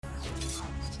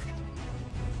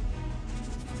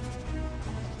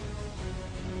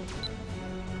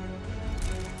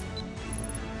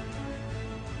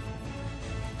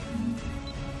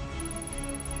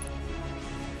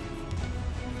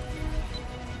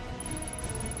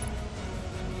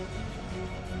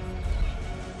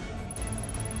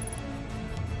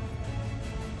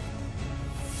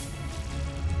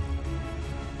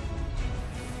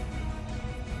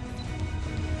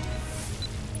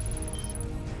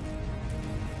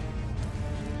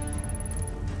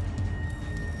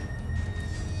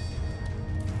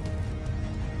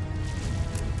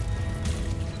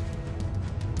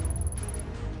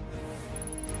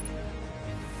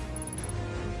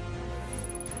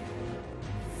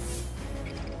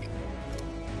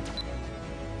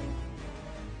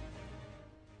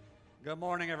Good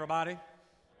morning, everybody.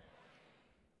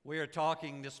 We are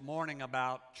talking this morning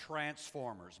about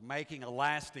transformers, making a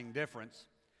lasting difference.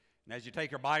 And as you take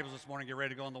your Bibles this morning, get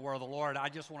ready to go in the Word of the Lord, I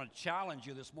just want to challenge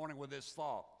you this morning with this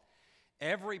thought.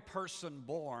 Every person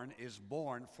born is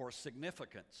born for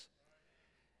significance.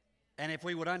 And if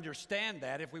we would understand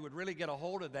that, if we would really get a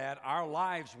hold of that, our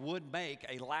lives would make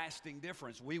a lasting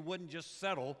difference. We wouldn't just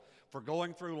settle for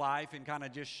going through life and kind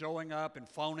of just showing up and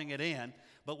phoning it in,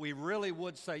 but we really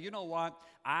would say, you know what,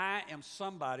 I am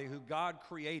somebody who God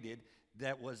created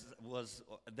that was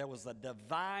a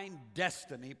divine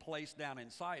destiny placed down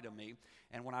inside of me.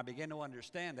 And when I begin to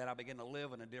understand that, I begin to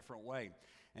live in a different way.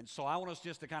 And so I want us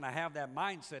just to kind of have that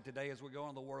mindset today as we go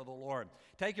into the Word of the Lord.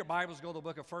 Take your Bibles, go to the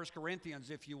book of 1 Corinthians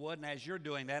if you would. And as you're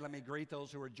doing that, let me greet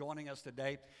those who are joining us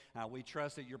today. We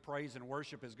trust that your praise and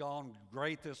worship has gone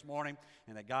great this morning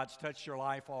and that God's touched your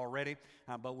life already.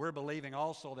 But we're believing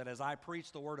also that as I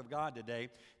preach the Word of God today,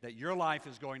 that your life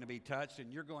is going to be touched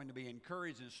and you're going to be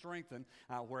encouraged and strengthened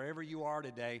wherever you are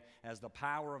today as the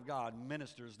power of God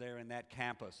ministers there in that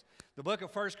campus. The book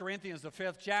of 1 Corinthians, the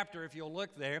 5th chapter, if you'll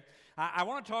look there, I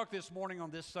want to talk this morning on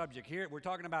this subject. Here we're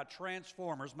talking about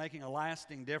transformers making a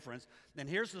lasting difference. And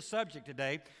here's the subject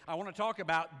today. I want to talk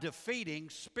about defeating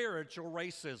spiritual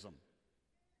racism.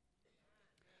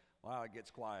 Wow, it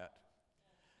gets quiet.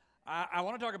 I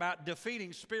want to talk about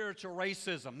defeating spiritual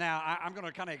racism. Now, I'm going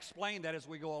to kind of explain that as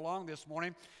we go along this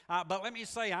morning. But let me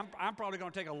say, I'm probably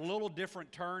going to take a little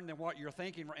different turn than what you're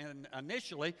thinking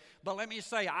initially. But let me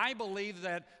say, I believe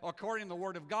that according to the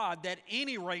Word of God, that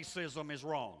any racism is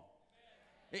wrong.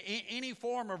 Any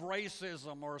form of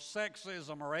racism or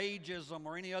sexism or ageism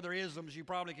or any other isms you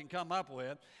probably can come up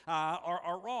with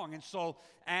are wrong. And so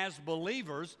as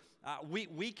believers,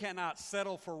 we cannot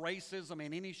settle for racism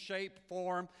in any shape,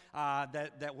 form,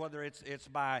 that whether it's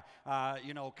by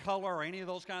color or any of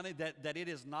those kind of things, that it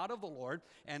is not of the Lord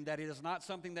and that it is not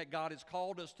something that God has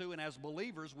called us to. And as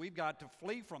believers, we've got to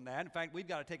flee from that. In fact, we've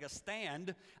got to take a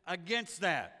stand against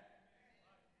that.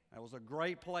 That was a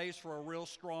great place for a real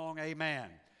strong amen.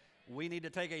 We need to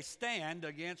take a stand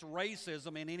against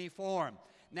racism in any form.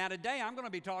 Now today I'm going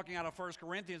to be talking out of 1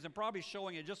 Corinthians and probably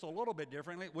showing it just a little bit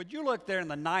differently. Would you look there in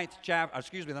the ninth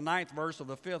verse of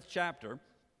the 5th chapter?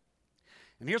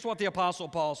 And here's what the Apostle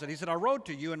Paul said. He said, I wrote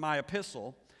to you in my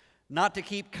epistle not to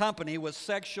keep company with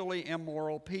sexually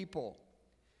immoral people.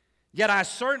 Yet I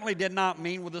certainly did not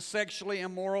mean with the sexually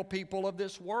immoral people of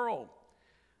this world,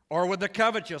 or with the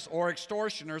covetous, or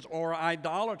extortioners, or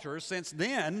idolaters, since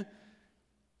then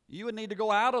you would need to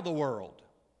go out of the world.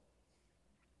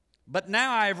 But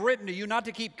now I have written to you not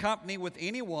to keep company with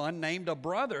anyone named a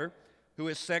brother who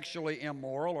is sexually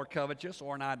immoral, or covetous,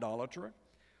 or an idolater,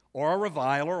 or a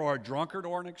reviler, or a drunkard,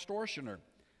 or an extortioner.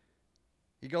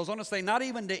 He goes on to say, not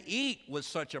even to eat with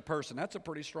such a person. That's a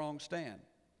pretty strong stand.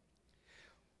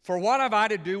 For what have I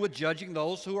to do with judging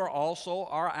those who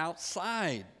are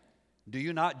outside? Do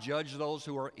you not judge those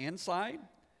who are inside?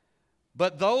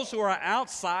 But those who are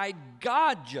outside,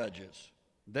 God judges.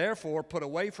 Therefore, put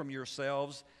away from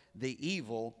yourselves the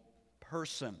evil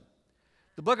person.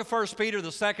 The book of 1 Peter, the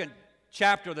 2nd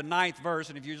chapter, the 9th verse,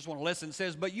 and if you just want to listen,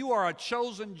 says, but you are a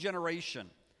chosen generation,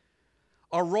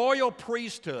 a royal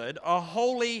priesthood, a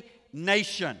holy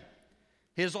nation,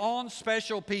 His own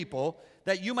special people,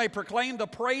 that you may proclaim the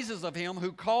praises of Him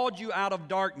who called you out of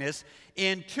darkness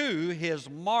into His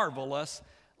marvelous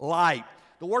light.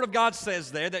 The Word of God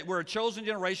says there that we're a chosen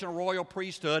generation, a royal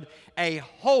priesthood, a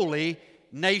holy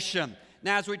nation.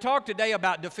 Now, as we talk today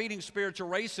about defeating spiritual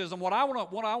racism, what I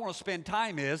want to spend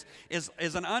time is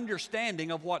an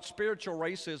understanding of what spiritual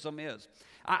racism is.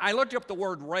 I looked up the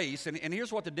word race, and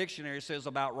here's what the dictionary says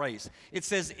about race. It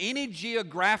says any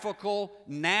geographical,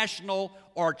 national,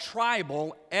 or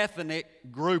tribal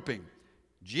ethnic grouping.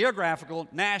 Geographical,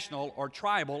 national, or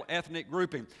tribal ethnic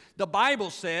grouping. The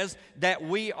Bible says that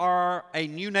we are a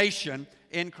new nation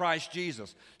in Christ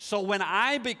Jesus. So when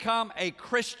I become a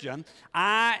Christian,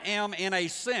 I am in a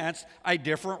sense a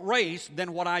different race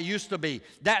than what I used to be.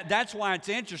 That's why it's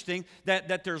interesting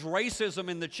that there's racism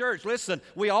in the church. Listen,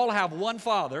 we all have one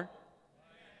Father,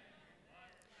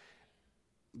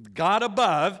 God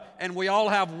above, and we all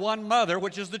have one mother,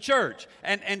 which is the church.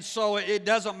 And so it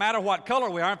doesn't matter what color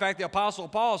we are. In fact, the Apostle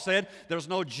Paul said there's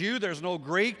no Jew, there's no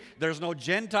Greek, there's no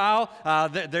Gentile,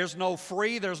 there's no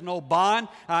free, there's no bond.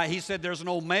 He said there's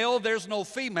no male, there's no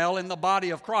female in the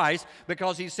body of Christ,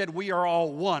 because he said we are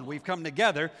all one. We've come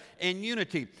together in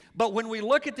unity. But when we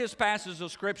look at this passage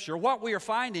of Scripture, what we are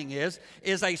finding is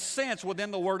a sense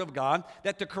within the Word of God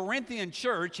that the Corinthian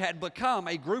church had become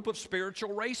a group of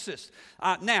spiritual racists.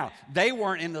 Now, they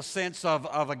weren't in the sense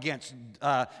of against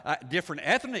different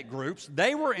ethnic groups.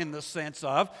 They were in the sense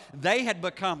of they had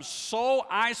become so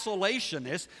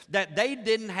isolationist that they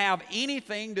didn't have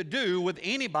anything to do with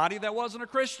anybody that wasn't a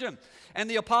Christian. And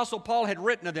the Apostle Paul had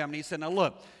written to them, and he said, now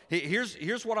look,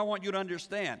 here's what I want you to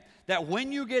understand. That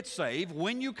when you get saved,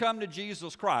 when you come to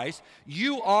Jesus Christ,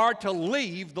 you are to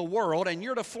leave the world and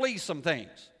you're to flee some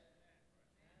things.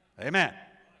 Amen.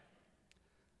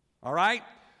 All right?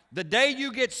 The day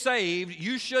you get saved,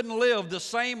 you shouldn't live the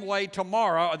same way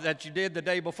tomorrow that you did the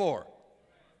day before.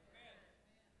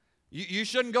 You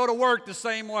shouldn't go to work the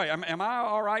same way. Am I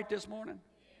all right this morning?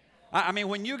 I mean,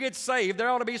 when you get saved, there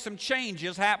ought to be some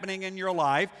changes happening in your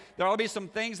life. There ought to be some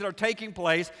things that are taking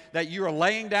place, that you are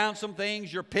laying down some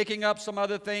things, you're picking up some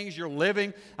other things, you're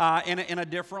living in a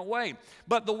different way.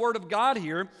 But the Word of God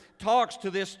here talks to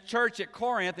this church at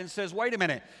Corinth and says, wait a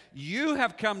minute, you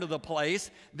have come to the place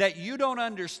that you don't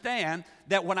understand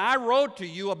that when I wrote to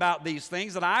you about these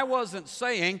things, that I wasn't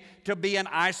saying to be an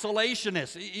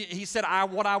isolationist. He said,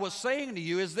 what I was saying to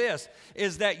you is this,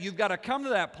 is that you've got to come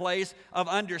to that place of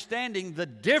understanding the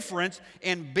difference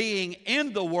in being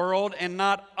in the world and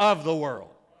not of the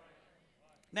world.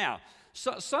 Now,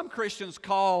 some Christians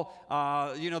call,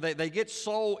 they get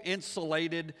so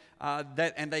insulated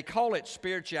and they call it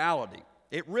spirituality.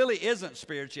 It really isn't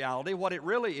spirituality. What it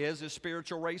really is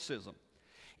spiritual racism.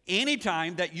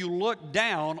 Anytime that you look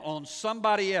down on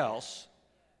somebody else,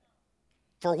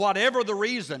 for whatever the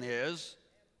reason is,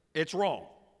 it's wrong.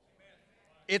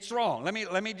 It's wrong.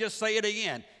 Let me just say it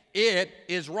again. It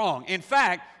is wrong. In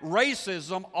fact,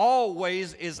 racism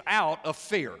always is out of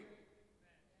fear.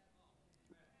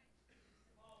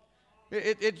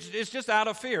 It's just out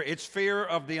of fear. It's fear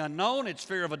of the unknown. It's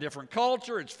fear of a different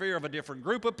culture. It's fear of a different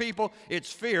group of people.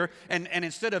 It's fear. And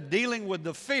instead of dealing with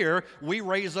the fear, we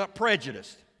raise up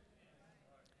prejudice.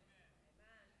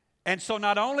 And so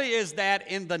not only is that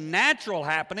in the natural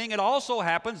happening, it also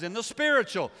happens in the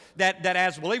spiritual. That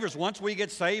as believers, once we get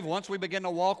saved, once we begin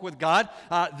to walk with God,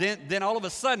 then all of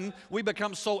a sudden we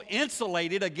become so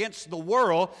insulated against the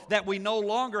world that we no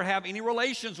longer have any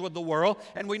relations with the world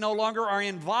and we no longer are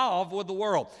involved with the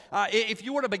world. If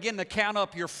you were to begin to count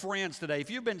up your friends today, if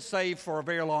you've been saved for a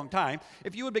very long time,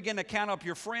 if you would begin to count up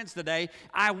your friends today,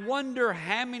 I wonder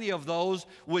how many of those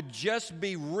would just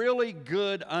be really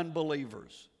good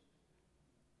unbelievers.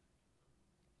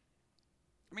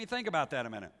 I mean, think about that a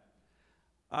minute.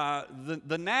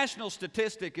 The national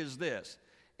statistic is this,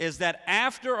 is that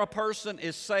after a person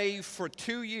is saved for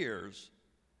 2 years,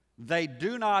 they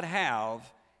do not have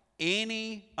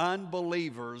any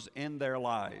unbelievers in their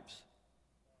lives.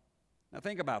 Now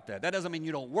think about that. That doesn't mean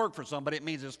you don't work for somebody. It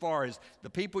means as far as the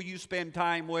people you spend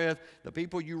time with, the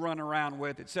people you run around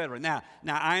with, etc. Now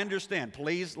I understand.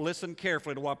 Please listen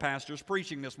carefully to what Pastor's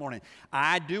preaching this morning.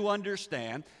 I do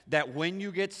understand that when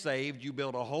you get saved, you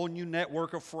build a whole new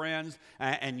network of friends,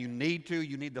 and you need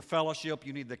the fellowship,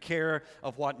 you need the care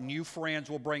of what new friends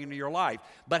will bring into your life.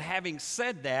 But having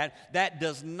said that, that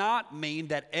does not mean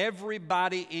that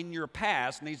everybody in your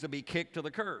past needs to be kicked to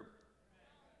the curb.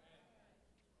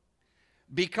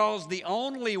 Because the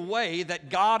only way that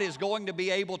God is going to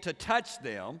be able to touch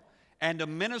them and to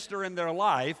minister in their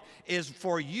life is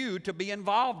for you to be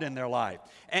involved in their life.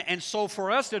 And so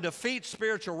for us to defeat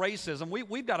spiritual racism,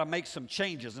 we've got to make some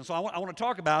changes. And so I want to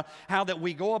talk about how that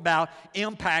we go about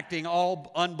impacting all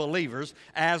unbelievers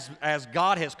as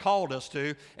God has called us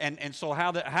to. And so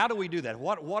how do we do that?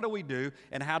 What do we do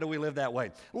and how do we live that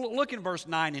way? Look in verse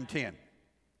 9 and 10.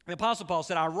 The Apostle Paul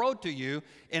said, I wrote to you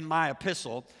in my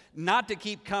epistle not to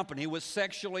keep company with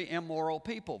sexually immoral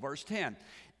people. Verse 10.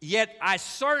 Yet I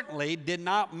certainly did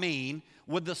not mean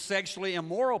with the sexually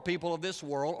immoral people of this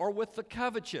world or with the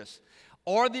covetous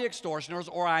or the extortioners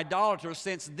or idolaters,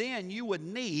 since then you would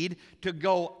need to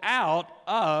go out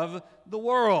of the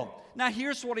world. Now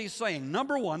here's what he's saying.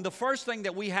 Number one, the first thing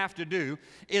that we have to do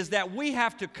is that we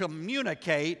have to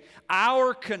communicate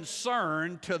our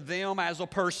concern to them as a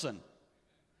person.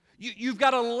 You've got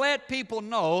to let people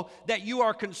know that you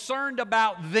are concerned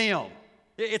about them.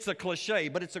 It's a cliche,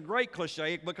 but it's a great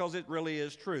cliche because it really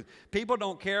is true. People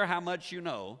don't care how much you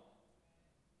know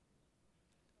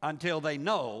until they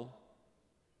know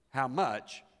how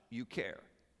much you care.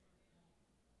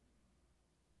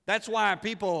 That's why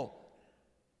people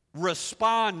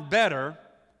respond better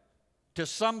to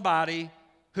somebody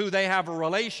who they have a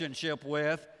relationship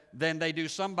with than they do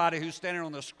somebody who's standing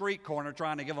on the street corner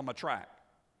trying to give them a tract.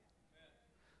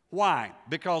 Why?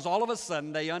 Because all of a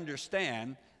sudden they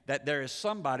understand that there is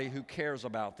somebody who cares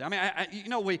about them. I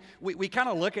mean, we kind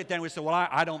of look at that and we say, well,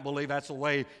 I don't believe that's the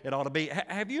way it ought to be.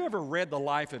 Have you ever read the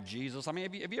life of Jesus? I mean,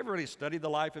 have you ever really studied the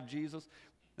life of Jesus?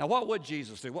 Now, what would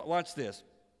Jesus do? Watch this.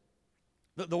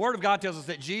 The Word of God tells us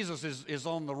that Jesus is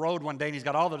on the road one day, and he's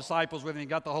got all the disciples with him. He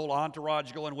got the whole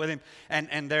entourage going with him,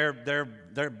 and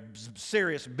they're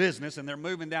serious business, and they're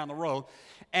moving down the road.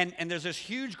 And there's this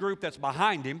huge group that's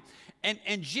behind him,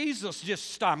 and Jesus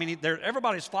just stopped. I mean,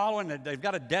 everybody's following. They've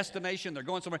got a destination. They're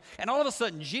going somewhere. And all of a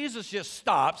sudden, Jesus just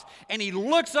stops, and he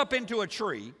looks up into a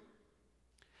tree.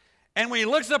 And when he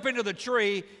looks up into the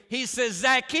tree, he says,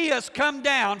 "Zacchaeus, come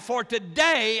down, for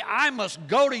today I must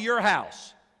go to your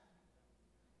house."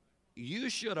 You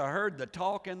should have heard the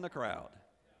talk in the crowd.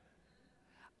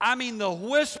 I mean, the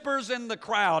whispers in the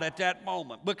crowd at that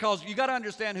moment, because you got to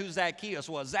understand who Zacchaeus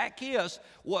was. Zacchaeus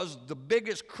was the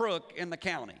biggest crook in the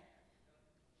county.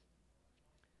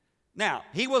 Now,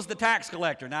 he was the tax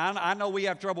collector. Now, I know we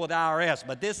have trouble with IRS,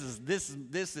 but this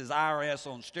is IRS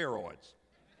on steroids.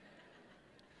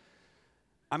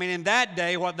 I mean, in that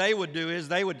day, what they would do is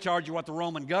they would charge you what the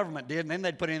Roman government did, and then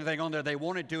they'd put anything on there they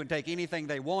wanted to and take anything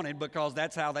they wanted, because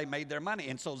that's how they made their money.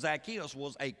 And so Zacchaeus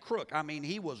was a crook. I mean,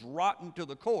 he was rotten to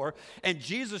the core. And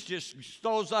Jesus just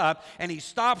shows up, and he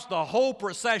stops the whole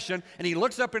procession, and he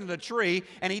looks up into the tree,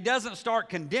 and he doesn't start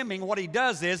condemning. What he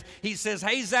does is he says,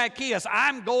 "Hey, Zacchaeus,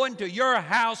 I'm going to your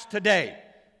house today."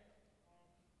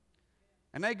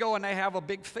 And they go and they have a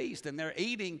big feast, and they're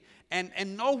eating,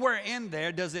 and nowhere in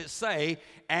there does it say,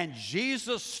 "And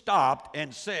Jesus stopped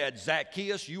and said,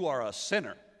 'Zacchaeus, you are a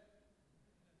sinner.'"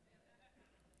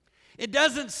 It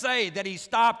doesn't say that he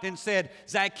stopped and said,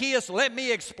 "Zacchaeus, let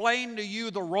me explain to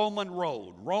you the Roman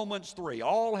road." Romans 3,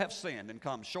 all have sinned and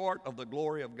come short of the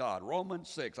glory of God. Romans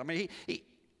 6. I mean,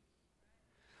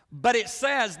 but it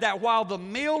says that while the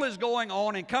meal is going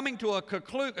on and coming to a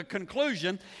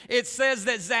conclusion, it says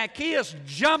that Zacchaeus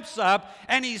jumps up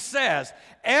and he says,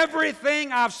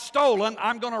 "Everything I've stolen,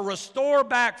 I'm going to restore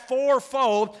back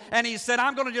fourfold." And he said,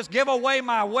 "I'm going to just give away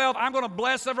my wealth. I'm going to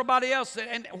bless everybody else."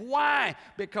 And why?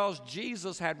 Because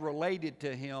Jesus had related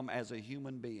to him as a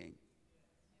human being.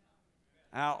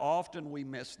 How often we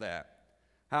miss that.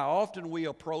 How often we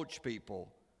approach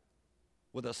people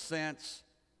with a sense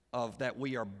of that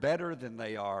we are better than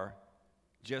they are,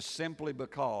 just simply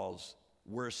because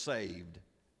we're saved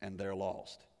and they're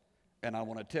lost. And I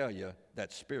want to tell you,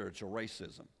 that's spiritual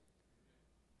racism.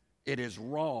 It is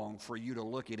wrong for you to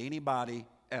look at anybody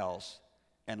else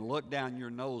and look down your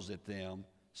nose at them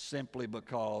simply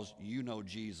because you know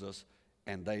Jesus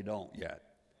and they don't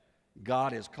yet.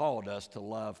 God has called us to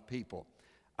love people.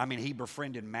 I mean, he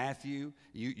befriended Matthew.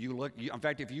 In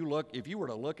fact, if you were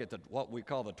to look at what we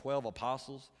call the 12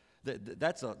 apostles,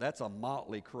 that's a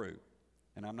motley crew,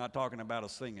 and I'm not talking about a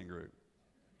singing group.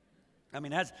 I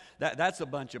mean, that's a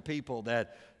bunch of people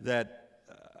that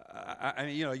I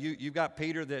mean, you know, you've got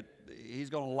Peter that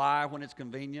he's going to lie when it's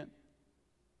convenient.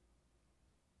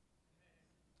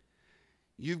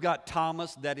 You've got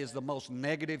Thomas that is the most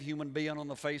negative human being on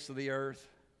the face of the earth.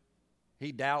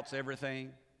 He doubts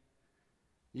everything.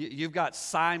 You've got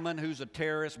Simon, who's a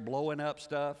terrorist, blowing up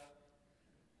stuff.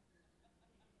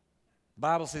 The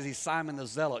Bible says he's Simon the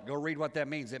Zealot. Go read what that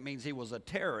means. It means he was a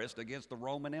terrorist against the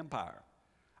Roman Empire.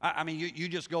 I mean, you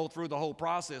just go through the whole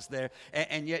process there,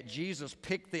 and yet Jesus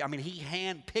he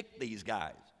handpicked these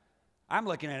guys. I'm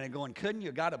looking at it going, couldn't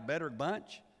you got a better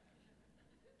bunch?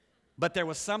 But there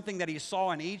was something that he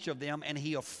saw in each of them, and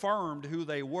he affirmed who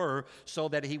they were so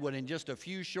that he would, in just a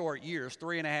few short years,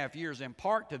 3.5 years,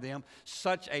 impart to them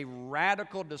such a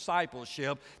radical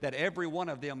discipleship that every one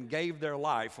of them gave their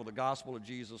life for the gospel of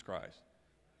Jesus Christ.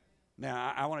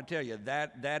 Now, I want to tell you,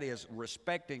 that is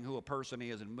respecting who a person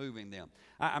is and moving them.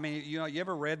 I mean, you know, you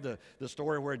ever read the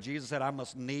story where Jesus said, "I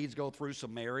must needs go through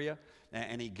Samaria"?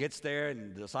 And he gets there,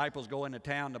 and the disciples go into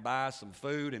town to buy some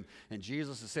food, and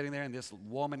Jesus is sitting there, and this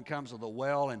woman comes to the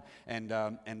well, and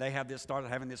they started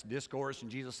having this discourse,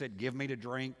 and Jesus said, "Give me to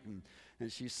drink."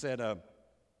 And she said,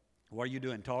 "What are you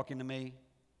doing, talking to me?"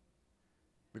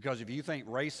 Because if you think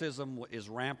racism is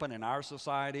rampant in our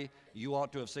society, you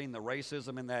ought to have seen the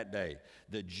racism in that day.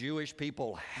 The Jewish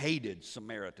people hated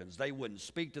Samaritans. They wouldn't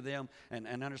speak to them, and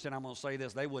understand, I'm going to say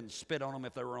this, they wouldn't spit on them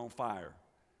if they were on fire.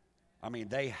 I mean,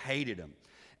 they hated them.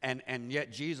 And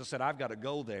yet Jesus said, "I've got to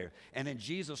go there." And then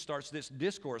Jesus starts this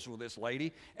discourse with this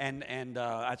lady, and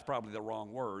that's probably the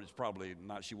wrong word. It's probably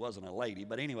not, she wasn't a lady,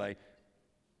 but anyway,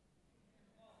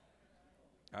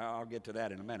 I'll get to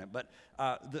that in a minute. But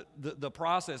the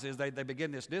process is they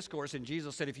begin this discourse, and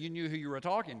Jesus said, "If you knew who you were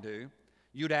talking to,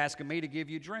 you'd ask me to give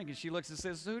you drink." And she looks and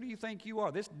says, "Who do you think you are?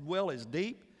 This well is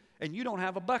deep, and you don't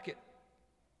have a bucket."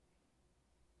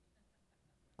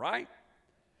 Right?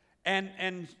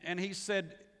 And he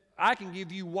said, "I can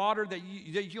give you water that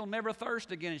you'll never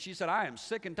thirst again." And she said, "I am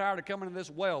sick and tired of coming to this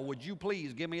well. Would you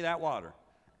please give me that water?"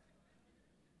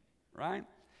 right?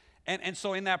 And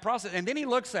so in that process, and then he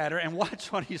looks at her and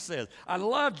watch what he says. I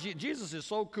love Jesus is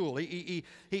so cool. He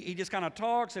just kind of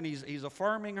talks and he's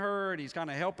affirming her and he's kind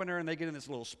of helping her, and they get in this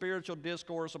little spiritual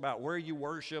discourse about where you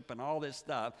worship and all this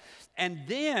stuff. And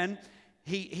then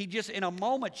he just in a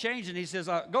moment changes and he says,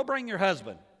 go bring your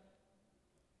husband.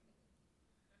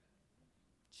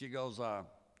 She goes, I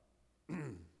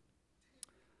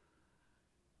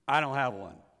don't have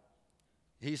one.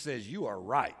 He says, you are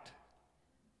right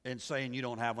in saying you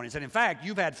don't have one. He said, in fact,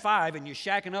 you've had 5 and you're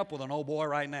shacking up with an old boy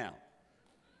right now.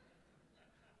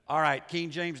 All right,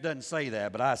 King James doesn't say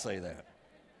that, but I say that.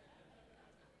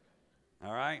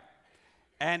 All right?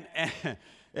 And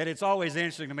it's always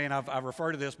interesting to me, and I've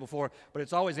referred to this before, but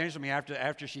it's always interesting to me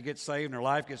after she gets saved and her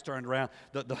life gets turned around,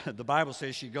 the Bible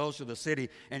says she goes to the city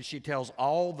and she tells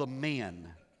all the men.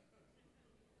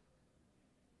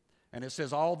 And it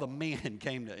says all the men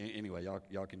came to, anyway,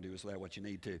 y'all can do with that what you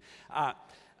need to.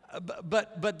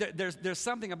 But there's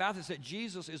something about this that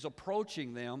Jesus is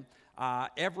approaching them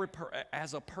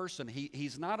as a person.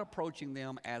 He's not approaching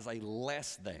them as a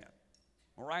less than.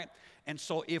 All right? And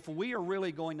so if we are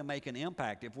really going to make an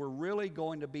impact, if we're really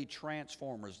going to be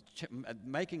transformers,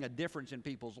 making a difference in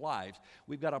people's lives,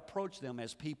 we've got to approach them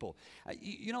as people.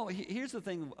 Here's the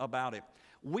thing about it.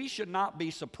 We should not be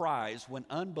surprised when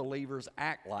unbelievers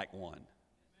act like one.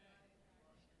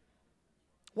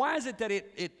 Why is it that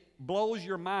it blows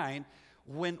your mind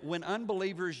when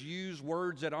unbelievers use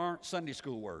words that aren't Sunday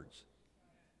school words?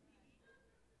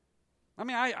 I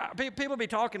mean, people be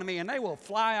talking to me, and they will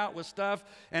fly out with stuff,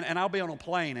 and I'll be on a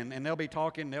plane, and they'll be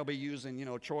talking, they'll be using,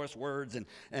 choice words,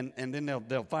 and then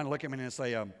they'll finally look at me and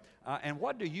say, and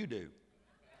what do you do?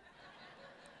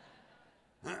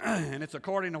 And it's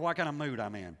according to what kind of mood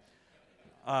I'm in.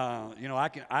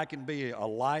 I can be a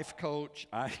life coach,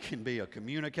 I can be a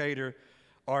communicator,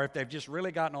 or if they've just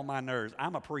really gotten on my nerves,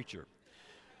 I'm a preacher.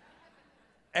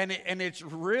 And it's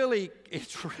really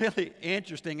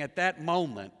interesting at that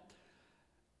moment.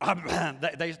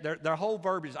 Their whole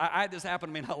verbiage. I had this happen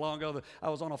to me not long ago. I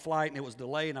was on a flight and it was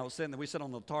delayed, and I was sitting there. We sat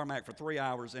on the tarmac for 3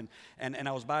 hours, and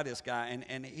I was by this guy,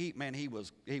 and he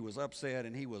was upset,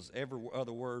 and every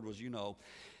other word was,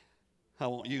 I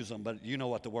won't use them, but you know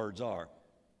what the words are.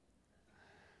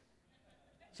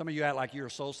 Some of you act like you're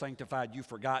so sanctified you've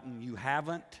forgotten. You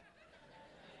haven't.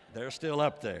 They're still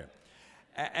up there.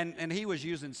 And he was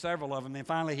using several of them. And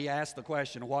finally he asked the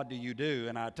question, what do you do?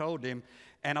 And I told him,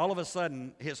 and all of a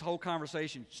sudden his whole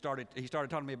conversation he started talking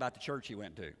to me about the church he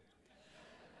went to.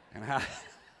 And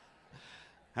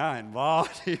how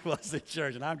involved he was in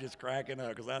church. And I'm just cracking up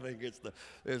because I think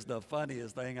it's the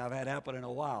funniest thing I've had happen in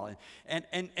a while.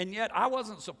 And yet I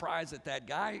wasn't surprised at that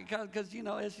guy because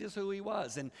it's just who he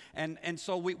was. And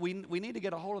so we need to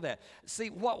get a hold of that. See,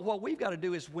 what we've got to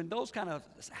do is when those kind of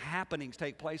happenings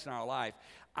take place in our life,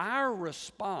 our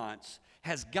response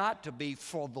has got to be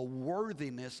for the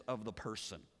worthiness of the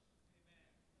person.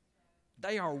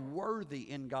 They are worthy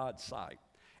in God's sight.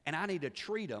 And I need to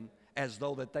treat them as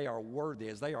though that they are worthy,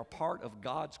 as they are part of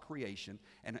God's creation,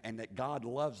 and that God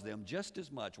loves them just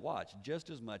as much, just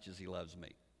as much as he loves me.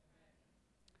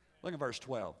 Look at verse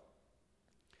 12.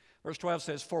 Verse 12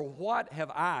 says, for what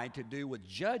have I to do with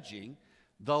judging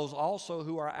those also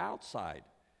who are outside?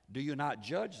 Do you not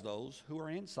judge those who are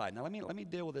inside? Now let me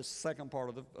deal with this second part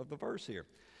of the verse here.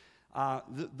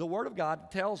 The Word of God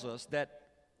tells us that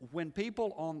when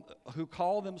people who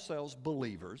call themselves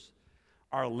believers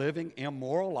are living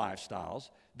immoral lifestyles,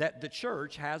 that the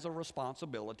church has a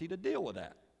responsibility to deal with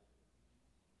that.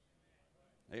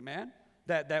 Amen?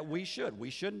 That we should. We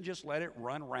shouldn't just let it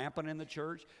run rampant in the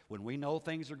church when we know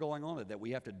things are going on, that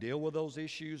we have to deal with those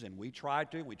issues, and we try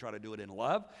to do it in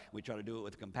love. We try to do it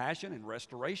with compassion and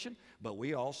restoration, but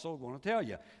we also want to tell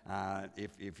you,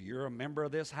 if you're a member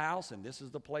of this house and this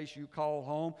is the place you call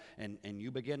home, and you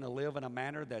begin to live in a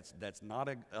manner that's not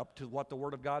up to what the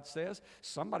Word of God says,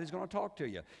 somebody's going to talk to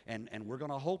you, and we're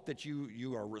going to hope that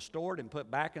you are restored and put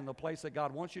back in the place that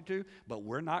God wants you to, but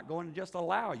we're not going to just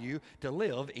allow you to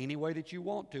live any way that you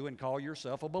want to and call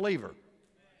yourself a believer.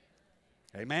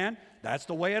 Amen? That's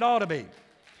the way it ought to be.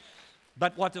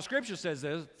 But what the Scripture says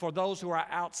is, for those who are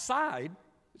outside,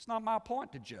 it's not my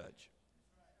point to judge.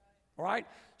 All right?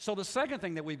 So the second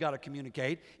thing that we've got to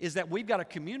communicate is that we've got to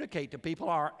communicate to people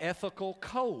our ethical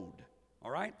code. All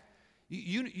right?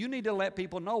 You need to let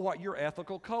people know what your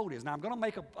ethical code is. Now, I'm going to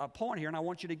make a point here, and I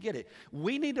want you to get it.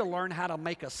 We need to learn how to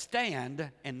make a stand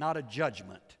and not a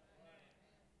judgment.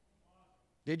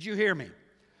 Did you hear me?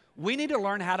 We need to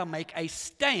learn how to make a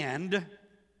stand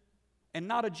and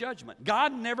not a judgment.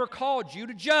 God never called you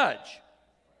to judge.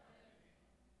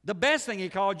 The best thing He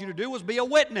called you to do was be a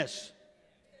witness.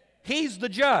 He's the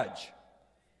judge.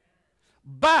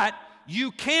 But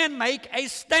you can make a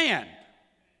stand.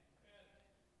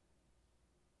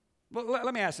 Well,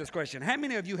 let me ask this question. How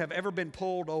many of you have ever been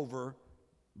pulled over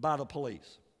by the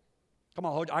police? Come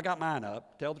on, I got mine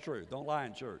up. Tell the truth. Don't lie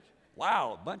in church.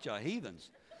 Wow, a bunch of heathens.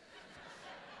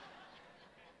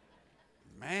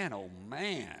 Man, oh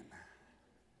man,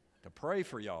 to pray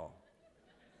for y'all.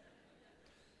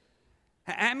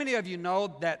 How many of you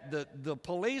know that the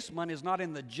policeman is not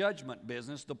in the judgment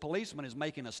business? The policeman is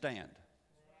making a stand.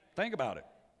 Think about it.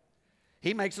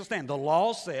 He makes a stand. The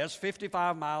law says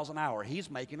 55 miles an hour. He's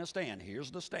making a stand.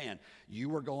 Here's the stand. You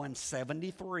were going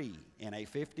 73 in a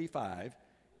 55.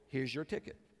 Here's your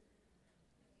ticket.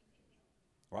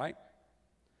 Right?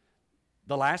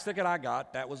 The last ticket I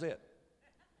got, that was it.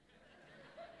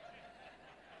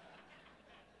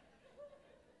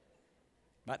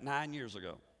 About 9 years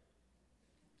ago.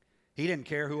 He didn't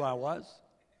care who I was.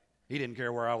 He didn't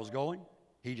care where I was going.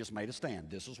 He just made a stand.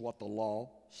 This is what the law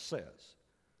says.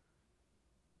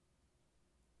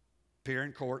 Appear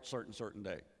in court certain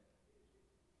day.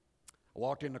 I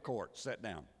walked into court, sat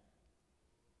down.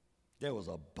 There was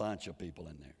a bunch of people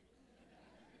in there.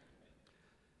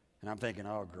 And I'm thinking,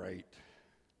 oh, great.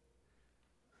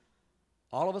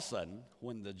 All of a sudden,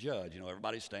 when the judge,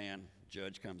 everybody stand,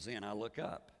 judge comes in, I look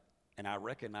up, and I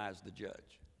recognize the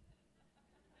judge.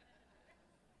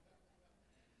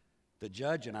 The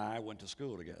judge and I went to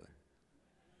school together.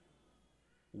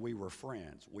 We were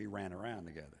friends. We ran around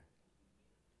together.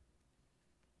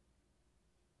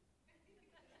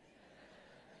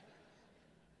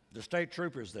 The state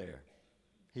trooper's there.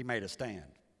 He made a stand.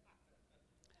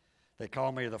 They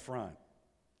call me to the front.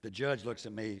 The judge looks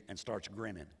at me and starts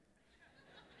grinning.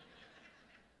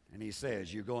 And he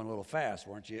says, "You're going a little fast,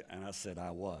 weren't you?" And I said,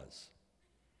 "I was."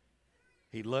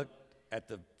 He looked at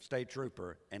the state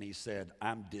trooper and he said,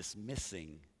 "I'm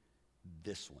dismissing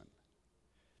this one."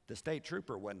 The state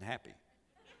trooper wasn't happy.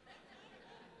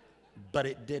 But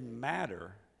it didn't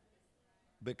matter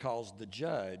because the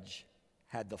judge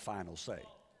had the final say.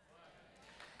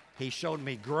 He showed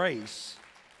me grace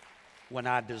when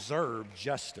I deserved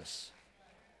justice.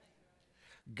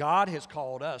 God has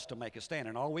called us to make a stand,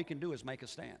 and all we can do is make a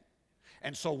stand.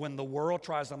 And so when the world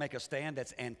tries to make a stand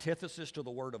that's antithesis to the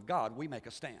Word of God, we make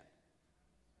a stand.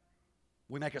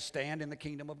 We make a stand in the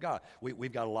kingdom of God.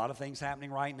 We've got a lot of things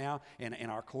happening right now in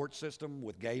our court system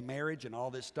with gay marriage and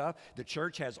all this stuff. The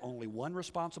church has only one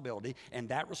responsibility, and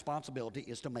that responsibility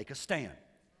is to make a stand.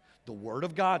 The Word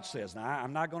of God says, now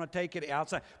I'm not going to take it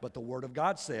outside, but the Word of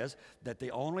God says that the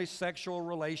only sexual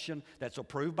relation that's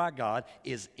approved by God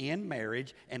is in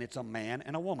marriage, and it's a man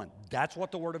and a woman. That's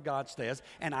what the Word of God says,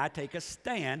 and I take a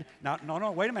stand. Now,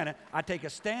 no, wait a minute. I take a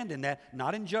stand in that,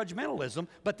 not in judgmentalism,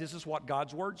 but this is what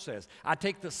God's Word says. I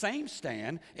take the same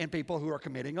stand in people who are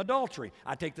committing adultery.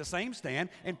 I take the same stand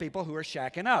in people who are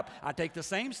shacking up. I take the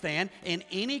same stand in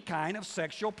any kind of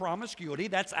sexual promiscuity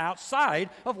that's outside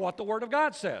of what the Word of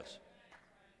God says.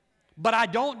 But I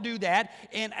don't do that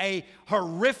in a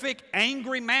horrific,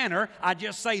 angry manner. I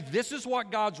just say, this is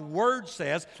what God's Word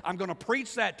says. I'm going to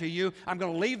preach that to you. I'm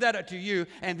going to leave that to you.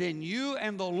 And then you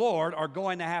and the Lord are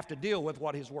going to have to deal with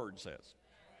what His Word says.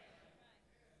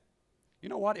 You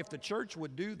know what? If the church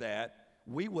would do that,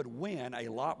 we would win a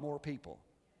lot more people.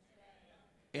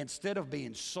 Instead of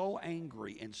being so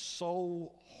angry and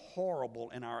so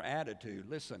horrible in our attitude,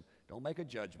 listen, don't make a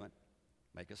judgment,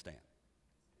 make a stand.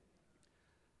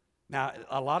 Now,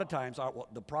 a lot of times,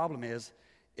 the problem is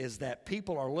that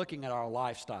people are looking at our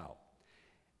lifestyle.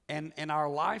 And our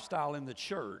lifestyle in the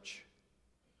church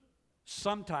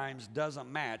sometimes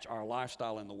doesn't match our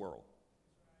lifestyle in the world.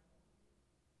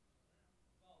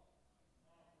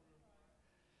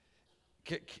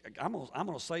 I'm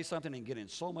going to say something and get in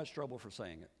so much trouble for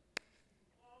saying it.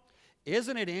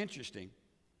 Isn't it interesting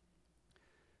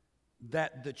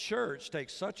that the church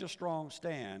takes such a strong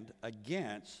stand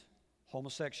against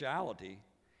homosexuality,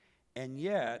 and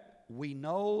yet we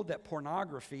know that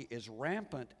pornography is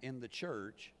rampant in the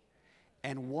church,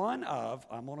 and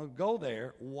I'm going to go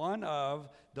there, one of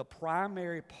the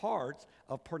primary parts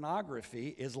of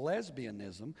pornography is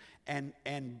lesbianism,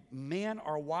 and men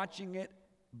are watching it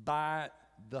by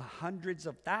the hundreds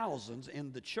of thousands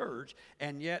in the church,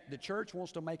 and yet the church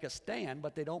wants to make a stand,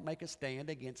 but they don't make a stand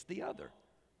against the other.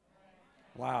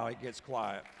 Wow, it gets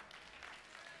quiet.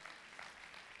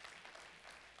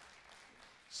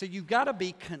 So you've got to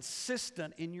be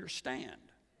consistent in your stand.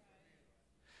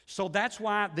 So that's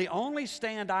why the only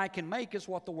stand I can make is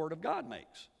what the Word of God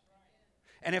makes.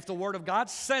 And if the Word of God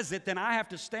says it, then I have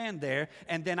to stand there,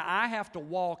 and then I have to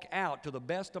walk out to the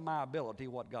best of my ability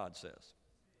what God says.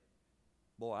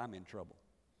 Boy, I'm in trouble.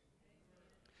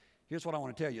 Here's what I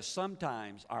want to tell you.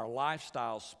 Sometimes our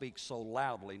lifestyle speaks so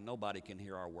loudly, nobody can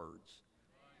hear our words.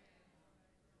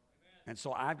 And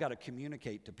so I've got to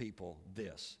communicate to people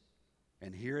this.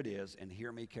 And here it is, and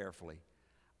hear me carefully.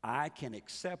 I can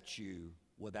accept you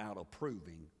without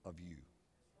approving of you.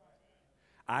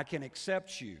 I can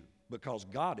accept you because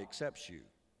God accepts you.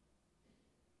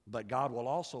 But God will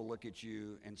also look at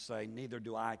you and say, neither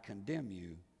do I condemn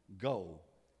you. Go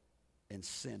and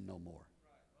sin no more.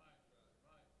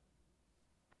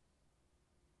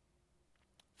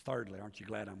 Thirdly, aren't you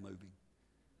glad I'm moving?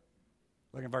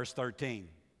 Look at verse 13.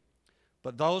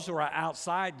 But those who are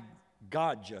outside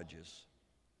God judges.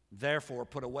 Therefore,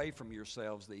 put away from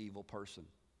yourselves the evil person.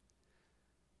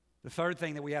 The third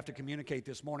thing that we have to communicate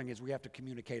this morning is we have to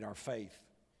communicate our faith.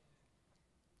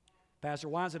 Pastor,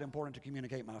 why is it important to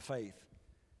communicate my faith?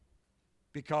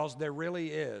 Because there really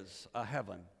is a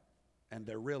heaven and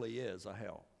there really is a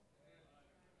hell.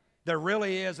 There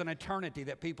really is an eternity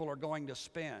that people are going to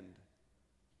spend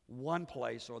one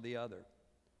place or the other.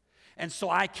 And so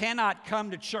I cannot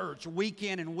come to church week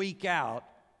in and week out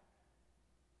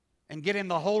and get in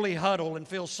the holy huddle and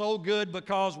feel so good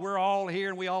because we're all here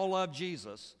and we all love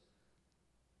Jesus,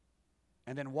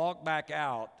 and then walk back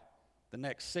out the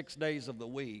next 6 days of the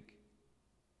week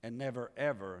and never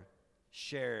ever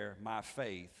share my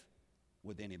faith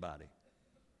with anybody.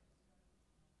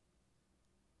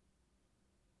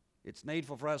 It's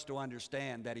needful for us to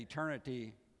understand that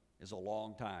eternity is a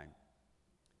long time.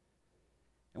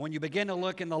 And when you begin to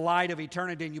look in the light of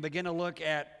eternity and you begin to look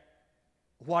at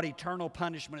what eternal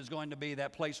punishment is going to be,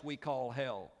 that place we call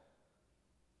hell,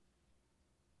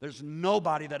 there's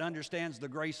nobody that understands the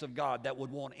grace of God that would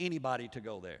want anybody to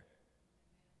go there.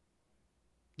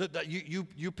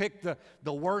 You pick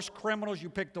the worst criminals, you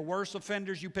pick the worst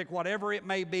offenders, you pick whatever it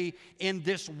may be in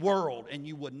this world, and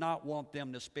you would not want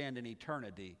them to spend an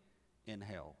eternity in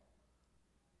hell.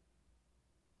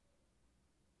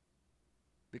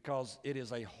 Because it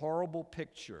is a horrible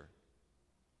picture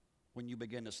when you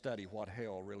begin to study what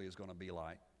hell really is going to be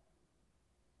like.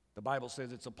 The Bible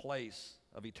says it's a place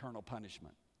of eternal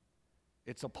punishment.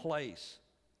 It's a place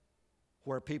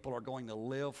where people are going to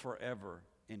live forever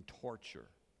in torture.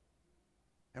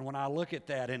 And when I look at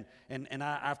that, and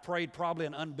I've prayed probably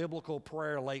an unbiblical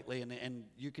prayer lately, and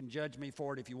you can judge me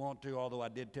for it if you want to, although I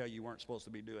did tell you weren't supposed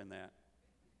to be doing that.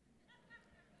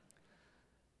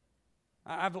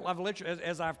 I've literally,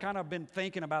 as I've kind of been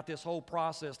thinking about this whole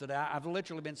process today, I've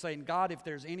literally been saying, God, if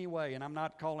there's any way, and I'm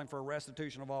not calling for a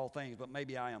restitution of all things, but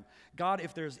maybe I am. God,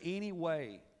 if there's any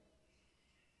way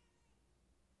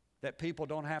that people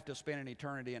don't have to spend an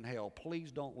eternity in hell,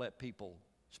 please don't let people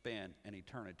spend an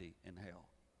eternity in hell.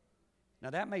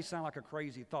 Now, that may sound like a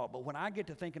crazy thought, but when I get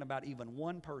to thinking about even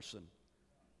one person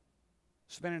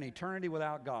spending an eternity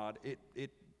without God, it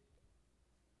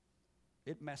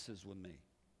messes with me.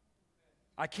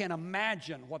 I can't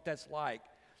imagine what that's like.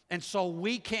 And so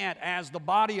we can't, as the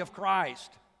body of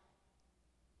Christ,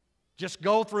 just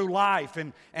go through life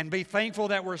and be thankful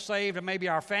that we're saved and maybe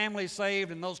our family's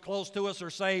saved and those close to us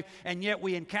are saved, and yet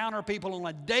we encounter people on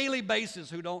a daily basis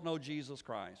who don't know Jesus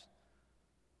Christ.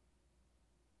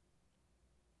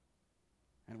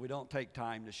 And we don't take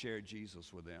time to share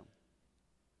Jesus with them.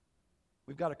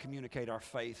 We've got to communicate our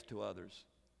faith to others.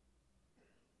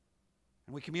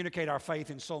 And we communicate our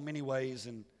faith in so many ways,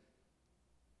 and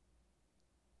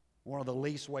one of the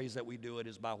least ways that we do it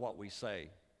is by what we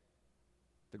say.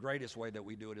 The greatest way that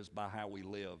we do it is by how we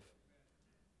live.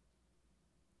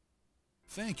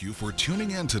 Thank you for tuning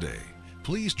in today.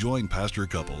 Please join Pastor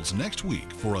Couples next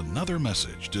week for another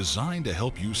message designed to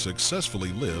help you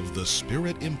successfully live the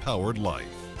Spirit-empowered life.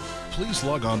 Please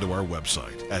log on to our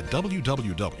website at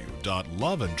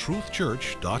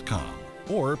www.loveandtruthchurch.com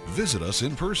or visit us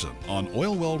in person on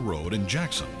Oilwell Road in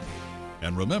Jackson.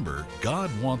 And remember,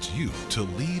 God wants you to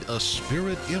lead a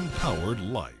Spirit-empowered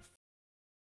life.